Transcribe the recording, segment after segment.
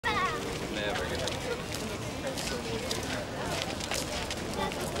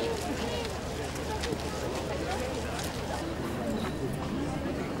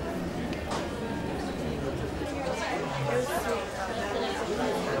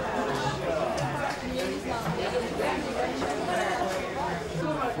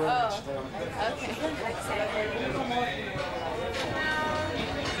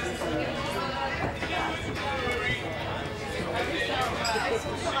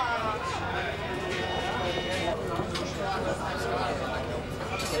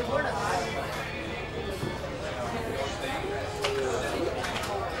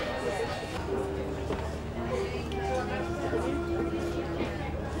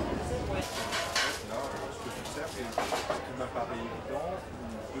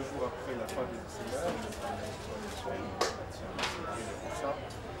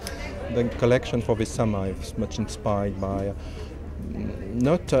The collection for this summer is much inspired by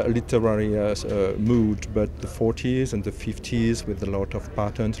not a literary mood, but the 40s and the 50s with a lot of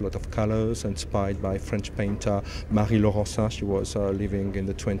patterns, a lot of colors, inspired by French painter Mary Laurencin. She was living in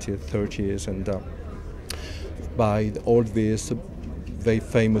the 20th, 30s, and by all these very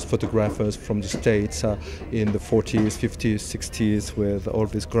famous photographers from the States in the 40s, 50s, 60s, with all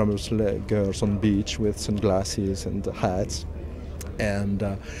these glamorous girls on beach with sunglasses and hats. And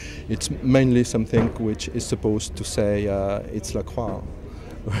it's mainly something which is supposed to say it's Lacroix.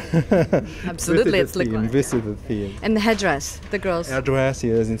 Absolutely, it's Lacroix. This is the theme. And the headdress, the girls. Headdress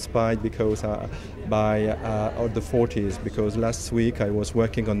is inspired because by the 40s, because last week I was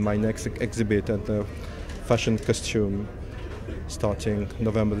working on my next exhibit at the Fashion Costume, starting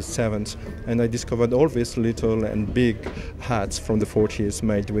November the 7th, and I discovered all these little and big hats from the 40s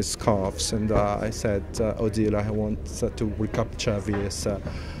made with scarves, and I said, Odile, I want to recapture this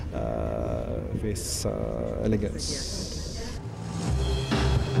elegance.